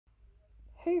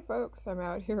Hey folks, I'm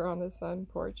out here on the sun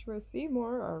porch with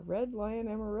Seymour, our red lion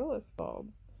amaryllis bulb.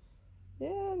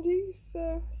 And he's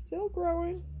still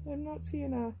growing. I'm not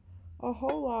seeing a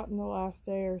whole lot in the last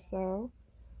day or so.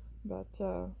 But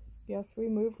yes, we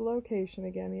moved location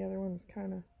again. The other one was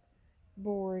kind of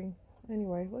boring.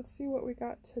 Anyway, let's see what we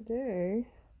got today.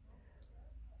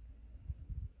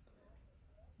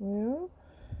 Well,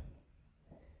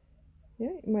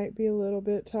 yeah, it might be a little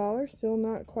bit taller. Still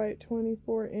not quite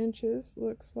 24 inches,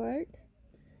 looks like.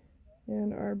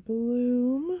 And our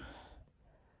bloom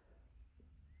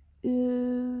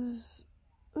is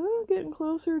getting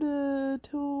closer to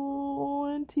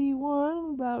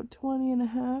 21, about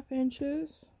 20.5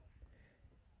 inches.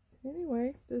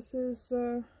 Anyway, this is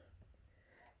the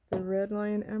Red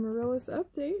Lion Amaryllis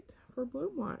update for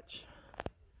Bloom Watch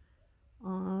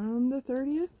on the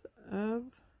 30th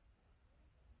of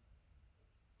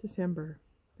December.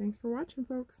 Thanks for watching,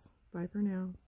 folks. Bye for now.